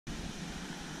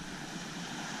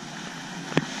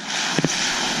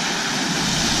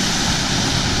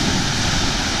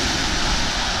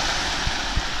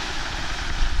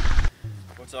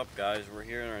up, guys? We're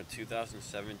here in our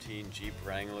 2017 Jeep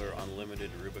Wrangler Unlimited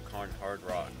Rubicon Hard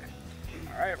Rock.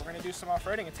 Alright, we're going to do some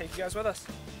off-roading and take you guys with us.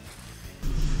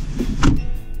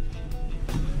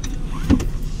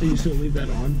 So you still leave that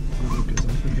on? Oh, it goes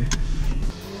off. Okay.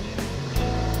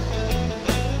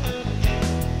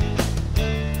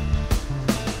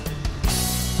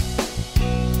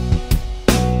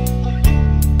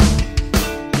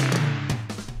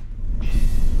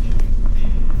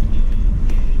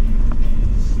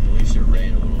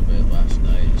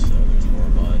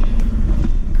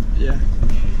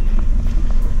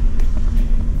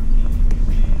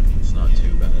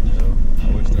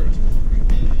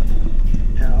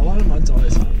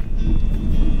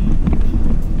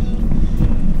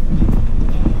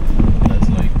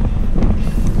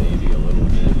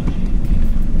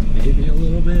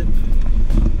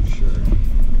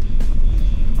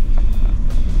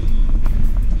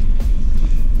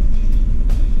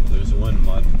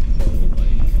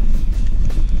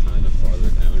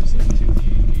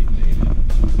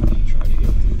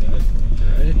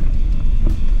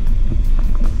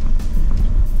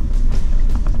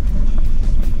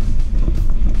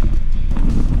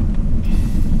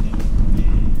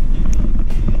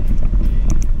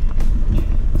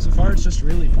 It's just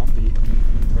really bumpy.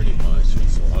 Pretty much.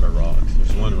 It's a lot of rocks.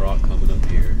 There's one rock coming up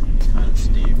here. It's kind of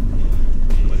steep,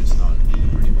 but it's not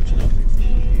pretty much nothing for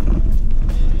the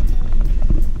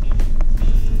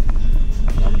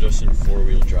Jeep. I'm just in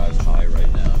four-wheel drive high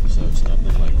right now, so it's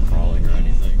nothing like crawling or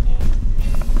anything.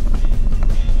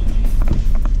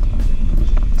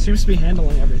 Seems to be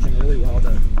handling everything really well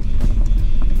though.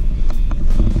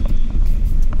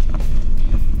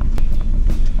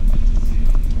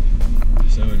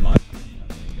 So in my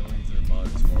going through mud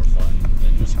is more fun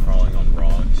than just crawling on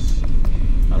rocks.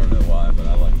 I don't know why, but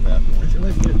I like that more. I feel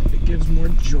like it gives more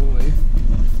joy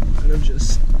out of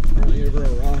just running over a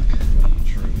rock.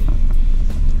 True.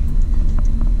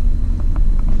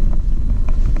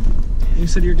 You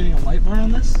said you're getting a light bar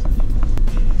on this?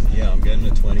 Yeah, I'm getting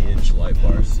a 20-inch light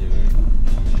bar soon.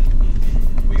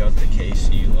 We got the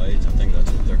KC lights, I think that's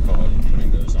what they're called. I'm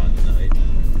putting those on tonight.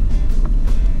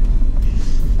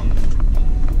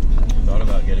 Thought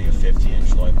about getting a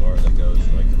 50-inch light bar that goes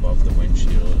like above the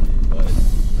windshield, but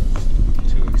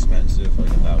it's too expensive, like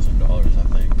 $1,000 I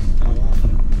think. Oh wow.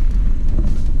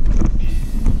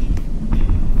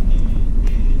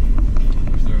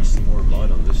 There's some more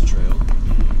mud on this trail.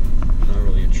 Not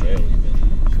really a trail even.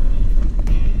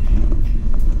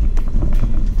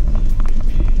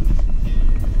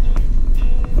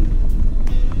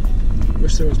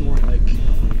 Wish there was more like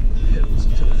hills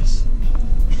to this.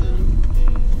 True.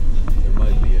 There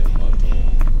might be a mud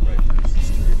hole right next to the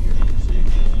street here, you can see.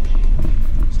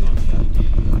 It's not that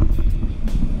deep though.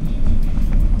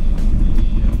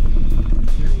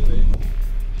 Yeah.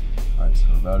 Alright, so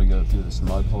we're about to go through this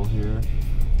mud hole here.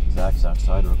 Zach's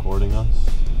outside recording us.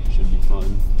 Should be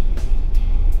fun.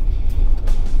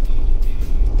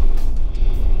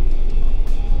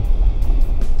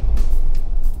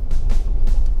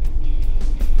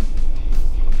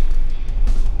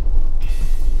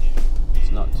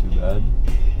 Not too bad.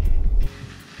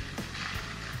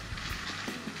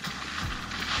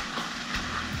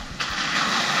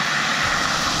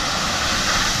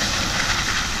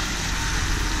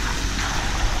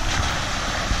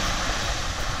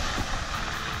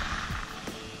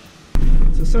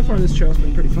 So far this trail's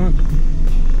been pretty fun.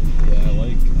 Yeah,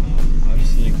 I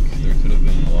just think there could have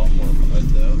been a lot more mud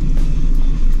though.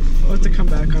 We'll have to come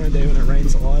back on a day when it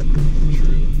rains a lot.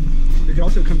 True. We could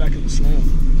also come back in the snow.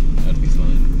 That'd be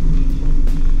fun.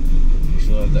 We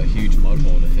still have that huge mud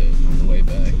hole to hit on the way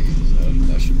back, so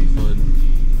that should be fun.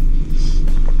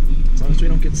 As long as we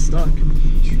don't get stuck.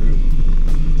 True.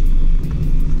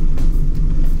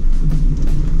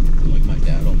 Like my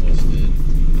dad almost did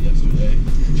yesterday,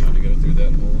 trying to go through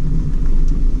that hole.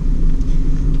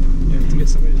 You have to get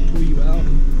somebody to pull you out.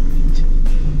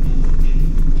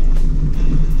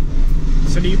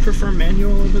 So do you prefer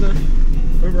manual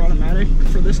over automatic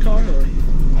for this car, or?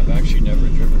 I've actually never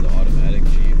driven the automatic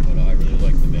Jeep, but I really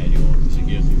like the manual because it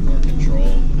gives me more control,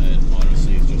 and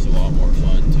honestly it's just a lot more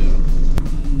fun too.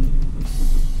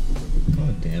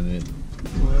 God damn it.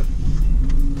 What?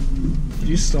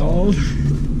 You stalled?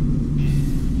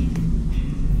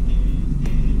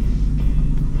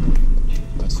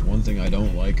 That's one thing I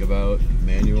don't like about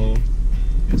manual.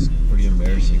 It's pretty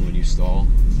embarrassing when you stall.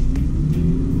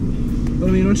 But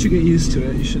I mean, once you get used to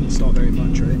it, you shouldn't stall very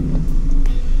much, right?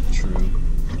 True.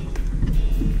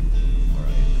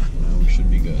 Alright, now we should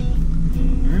be good.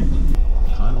 Alright.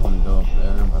 I kind of want to go up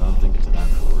there, but I don't think it's an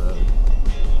actual road.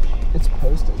 It's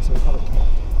posted, so we probably can't.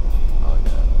 Oh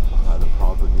yeah, private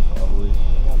property.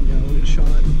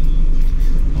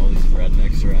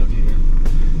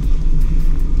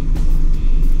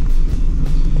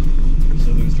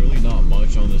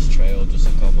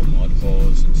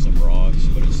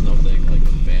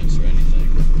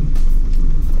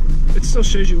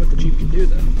 shows you what the Jeep can do,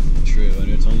 though. True, and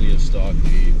it's only a stock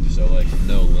Jeep, so like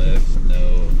no lift,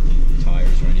 no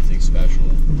tires or anything special.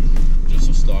 Just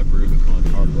a stock Rubicon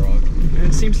hard rock. And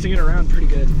it seems to get around pretty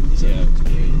good. So. Yeah, it's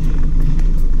great.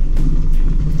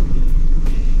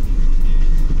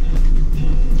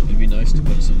 It'd be nice to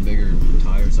put some bigger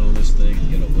tires on this thing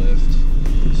and get a lift.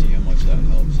 See how much that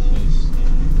helps this.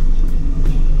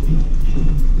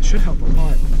 It should help a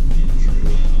lot.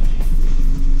 True.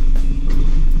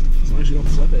 As long as you don't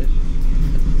flip it.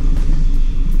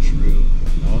 True.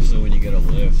 And also, when you get a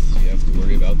lift, you have to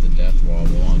worry about the death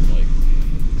wobble on like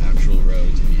actual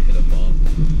roads when you hit a bump.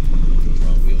 The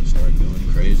front wheels start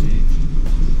going crazy.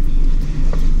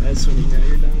 That's when you know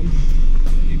you're done.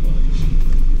 Pretty much.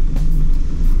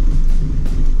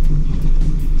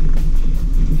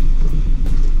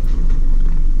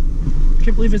 I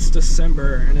can't believe it's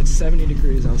December and it's 70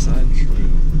 degrees outside. True.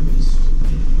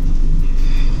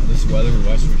 This weather in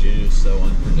West Virginia is so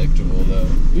unpredictable, though.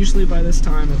 Usually by this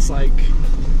time it's like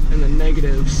in the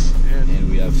negatives, and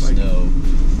we have like, snow.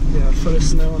 Yeah, a foot of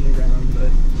snow on the ground,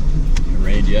 but It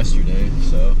rained yesterday,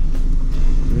 so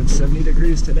it's 70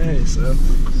 degrees today, so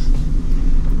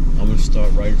I'm gonna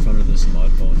start right in front of this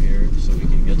mud hole here so we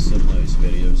can get some nice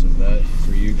videos of that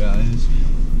for you guys.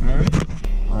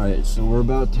 Alright, so we're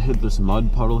about to hit this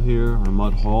mud puddle here, or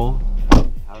mud hole.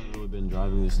 Haven't really been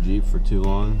driving this Jeep for too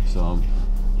long, so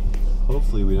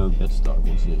hopefully we don't get stuck,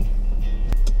 we'll see.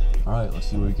 Alright, let's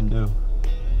see what we can do.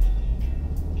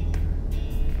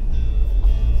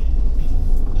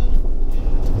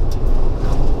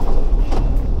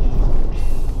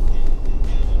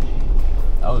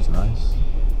 That was nice.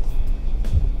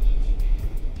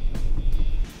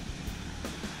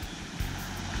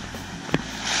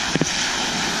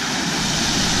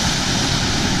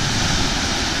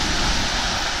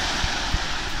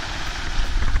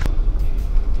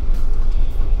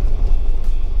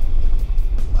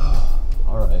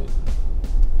 Alright.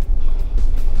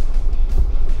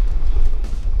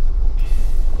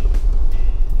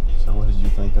 So what did you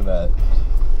think of that?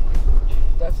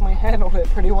 definitely handled it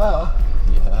pretty well.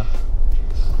 Yeah.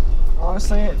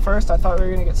 Honestly, at first I thought we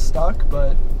were gonna get stuck,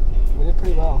 but we did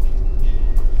pretty well.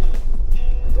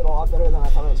 We did a lot better than I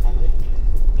thought it was gonna be.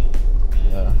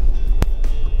 Yeah.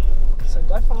 So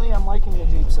definitely I'm liking the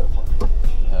Jeep so far.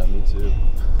 Yeah, me too.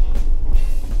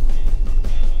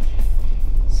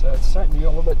 So it's starting to get a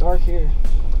little bit dark here.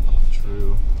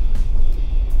 True.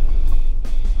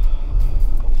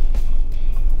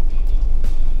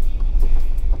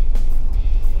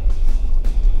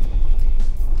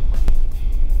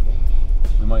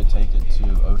 We might take it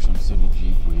to Ocean City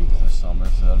Jeep Week this summer,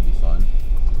 so that'll be fun.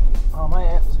 Oh, my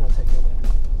aunt was gonna take me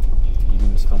there. You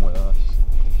can just come with us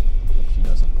if she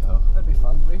doesn't go. That'd be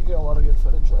fun. We could get a lot of good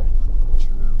footage there.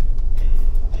 True.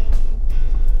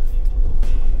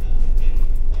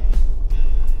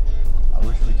 I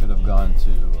wish we could have gone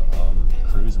to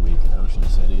Cruise Week in Ocean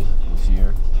City this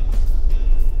year.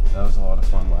 That was a lot of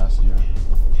fun last year.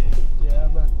 Yeah,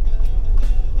 but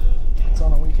it's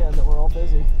on a weekend that we're all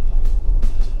busy.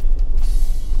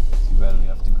 Too bad we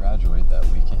have to graduate that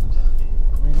weekend.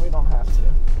 I mean, we don't have to.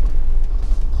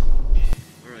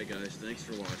 Alright guys, thanks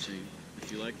for watching.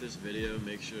 If you like this video,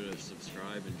 make sure to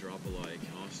subscribe and drop a like.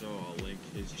 Also, I'll link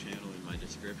his channel in my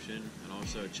description. And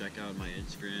also check out my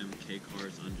Instagram,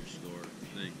 kcars_.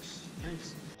 Thanks.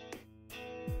 Thanks.